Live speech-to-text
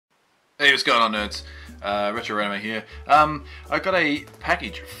Hey, what's going on, nerds? Retro Anime here. I got a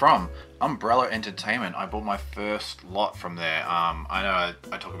package from Umbrella Entertainment. I bought my first lot from there. I know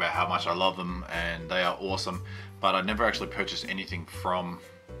I talk about how much I love them and they are awesome, but I never actually purchased anything from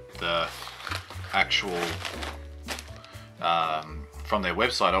the actual from their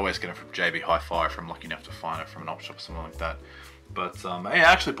website. I always get it from JB Hi-Fi if I'm lucky enough to find it from an op shop or something like that. But I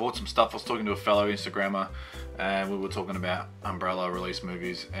actually bought some stuff. I was talking to a fellow Instagrammer and we were talking about Umbrella release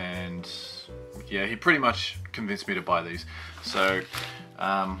movies, and yeah, he pretty much convinced me to buy these. So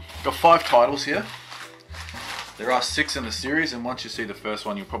got 5 titles here. There are 6 in the series, and once you see the first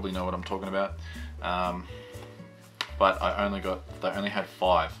one you'll probably know what I'm talking about. But they only had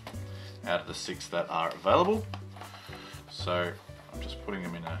 5 out of the 6 that are available. So I'm just putting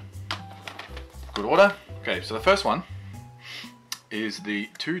them in a good order. Okay, so the first one is the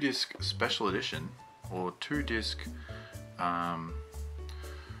 2-disc special edition, or 2-disc,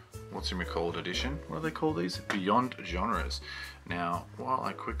 what's it called, edition? What do they call these? Beyond Genres. Now, while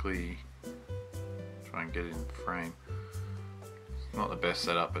I quickly try and get it in frame, it's not the best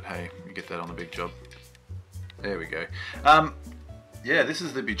setup, but hey, you get that on the big job. There we go. Yeah, this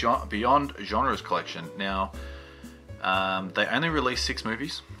is the Beyond Genres collection. Now, they only released 6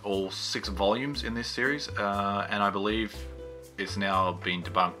 movies, or 6 volumes in this series, and I believe it's now been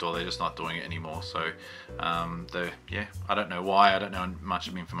debunked, or they're just not doing it anymore. So yeah, I don't know why. I don't know much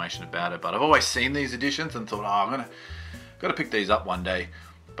of information about it, but I've always seen these editions and thought, oh, I'm gotta pick these up one day,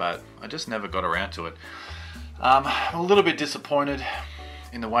 but I just never got around to it. I'm a little bit disappointed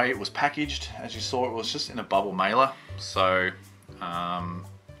in the way it was packaged. As you saw, it was just in a bubble mailer, so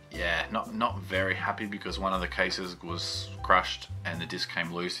yeah, not very happy, because one of the cases was crushed and the disc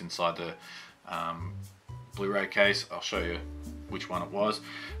came loose inside the Blu-ray case. I'll show you which one it was,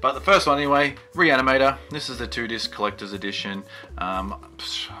 but the first one anyway, Reanimator. This is the 2-disc collector's edition.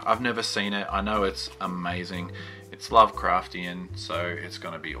 I've never seen it. I know it's amazing. It's Lovecraftian, so it's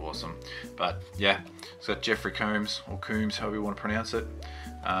gonna be awesome. But yeah, it's got Jeffrey Combs, or Coombs, however you want to pronounce it.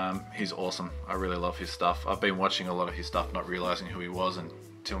 He's awesome. I really love his stuff. I've been watching a lot of his stuff, not realizing who he was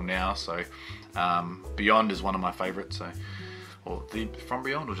until now. So Beyond is one of my favorites. So, or the From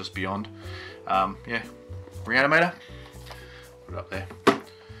Beyond, or just Beyond. Yeah, Reanimator. Put it up there.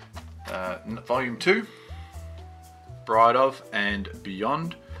 Volume 2, Bride of and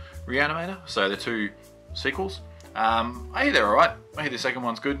Beyond Reanimator. So the 2 sequels. I hear they're alright. I hear the second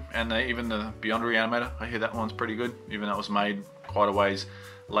one's good, and even the Beyond Reanimator, I hear that one's pretty good, even though it was made quite a ways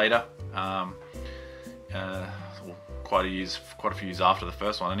later. Quite a few years after the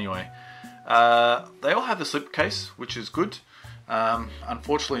first one anyway. They all have the slipcase, which is good.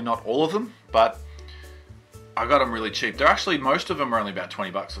 Unfortunately not all of them, but I got them really cheap. They're actually, most of them are only about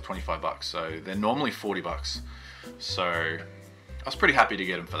 20 bucks or 25 bucks, so they're normally 40 bucks. So I was pretty happy to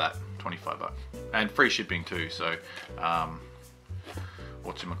get them for that, 25 bucks. And free shipping too, so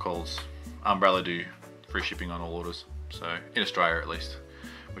whatchamacalls, Umbrella do free shipping on all orders, so in Australia at least,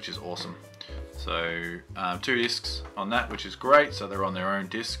 which is awesome. So 2 discs on that, which is great, so they're on their own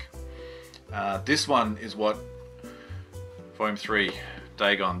disc. This one is what, Volume 3,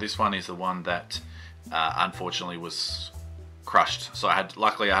 Dagon, this one is the one that unfortunately was crushed. So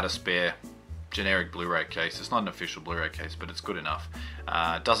luckily I had a spare generic Blu-ray case. It's not an official Blu-ray case, but it's good enough.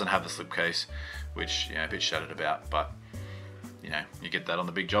 It doesn't have the slipcase, which, you know, a bit shattered about, but you know, you get that on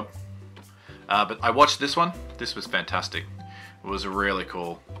the big job. But I watched this one. This was fantastic. It was really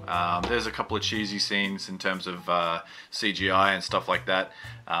cool. There's a couple of cheesy scenes in terms of CGI and stuff like that.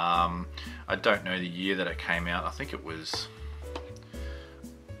 I don't know the year that it came out. I think it was,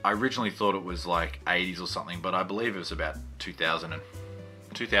 I originally thought it was like 80s or something, but I believe it was about 2000,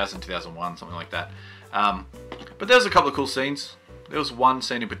 2001, something like that. But there's a couple of cool scenes. There was one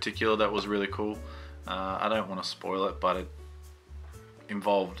scene in particular that was really cool. I don't want to spoil it, but it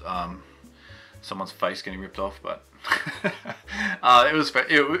involved someone's face getting ripped off, but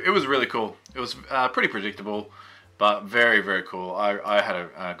it was really cool. It was pretty predictable, but very, very cool. I had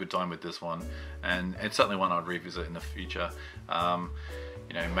a good time with this one, and it's certainly one I'd revisit in the future.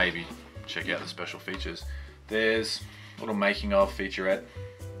 You know, maybe check out the special features. There's a little making of featurette.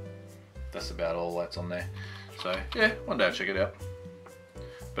 That's about all that's on there. So yeah, one day I'll check it out.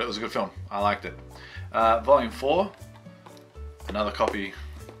 But it was a good film. I liked it. Volume 4, another copy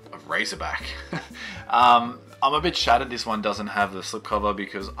of Razorback. I'm a bit shattered this one doesn't have the slipcover,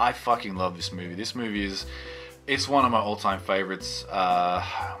 because I fucking love this movie. This movie it's one of my all-time favorites.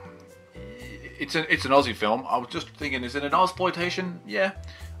 It's an Aussie film. I was just thinking, is it an Ozploitation? Yeah,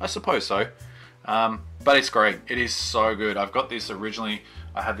 I suppose so. But it's great. It is so good. I've got this originally,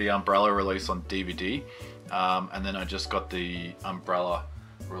 I had the Umbrella release on DVD, and then I just got the Umbrella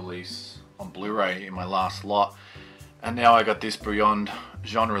release on Blu-ray in my last lot, and now I got this Beyond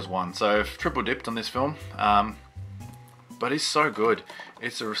Genres one. So I've triple dipped on this film, but it's so good.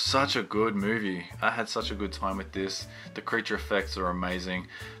 It's such a good movie. I had such a good time with this. The creature effects are amazing.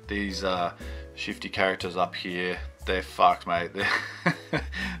 These shifty characters up here, they're fucked, mate.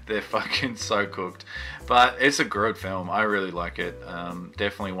 They're fucking so cooked. But it's a good film. I really like it.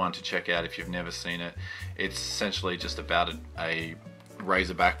 Definitely one to check out if you've never seen it. It's essentially just about a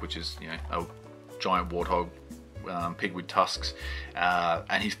razorback, which is, you know, a giant warthog pig with tusks,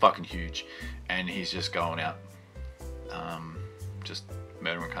 and he's fucking huge, and he's just going out just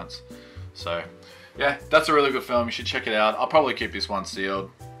murdering cunts. So yeah, that's a really good film. You should check it out. I'll probably keep this one sealed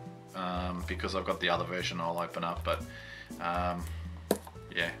because I've got the other version I'll open up, but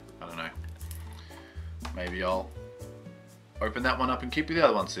yeah, I don't know, maybe I'll open that one up and keep the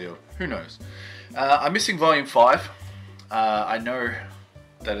other one sealed. Who knows? I'm missing volume 5. I know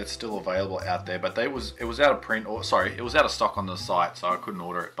that it's still available out there, but it was out of print, or sorry, it was out of stock on the site, so I couldn't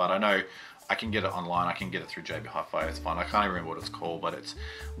order it. But I know I can get it online. I can get it through JB Hi-Fi. It's fine. I can't even remember what it's called, but it's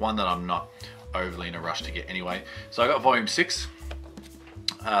one that I'm not overly in a rush to get anyway. So I got volume 6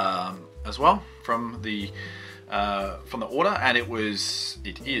 as well from the order, and it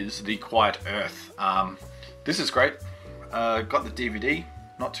is The Quiet Earth. This is great. Got the DVD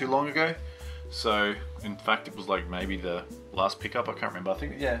not too long ago, so in fact it was like maybe the last pickup. I can't remember. I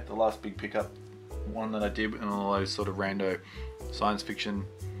think, yeah, the last big pickup one that I did in all those sort of rando science fiction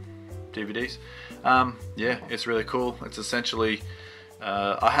DVDs. Yeah, it's really cool. It's essentially,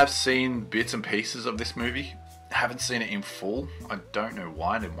 I have seen bits and pieces of this movie. I haven't seen it in full. I don't know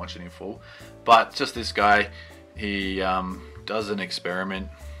why I didn't watch it in full, but just this guy, he does an experiment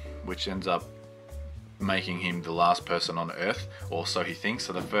which ends up making him the last person on Earth, or so he thinks.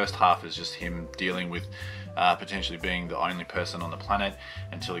 So the first half is just him dealing with potentially being the only person on the planet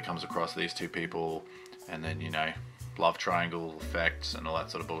until he comes across these two people, and then, you know, love triangle effects and all that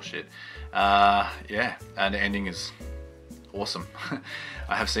sort of bullshit. Yeah, and the ending is awesome.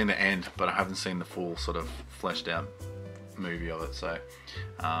 I have seen the end, but I haven't seen the full sort of fleshed out movie of it, so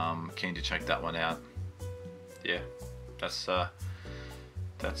keen to check that one out. Yeah, that's that.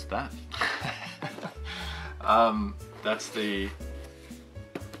 That's the,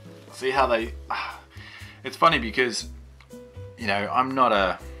 see how they, it's funny because, you know, I'm not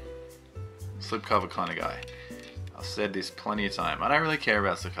a slipcover kind of guy. I've said this plenty of time. I don't really care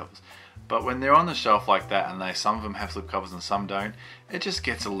about slipcovers, but when they're on the shelf like that, and some of them have slipcovers and some don't, it just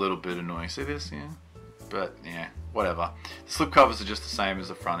gets a little bit annoying. See this? Yeah. But yeah, whatever. The slipcovers are just the same as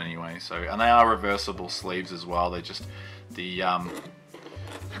the front anyway. So, and they are reversible sleeves as well. They just the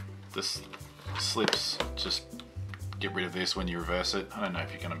slips just get rid of this when you reverse it. I don't know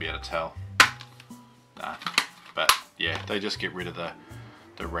if you're going to be able to tell. Nah, but yeah, they just get rid of the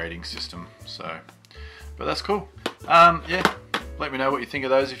rating system. So, but that's cool. Yeah, let me know what you think of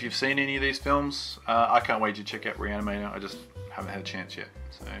those if you've seen any of these films. I can't wait to check out Reanimator. I just haven't had a chance yet.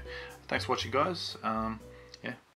 So, thanks for watching, guys.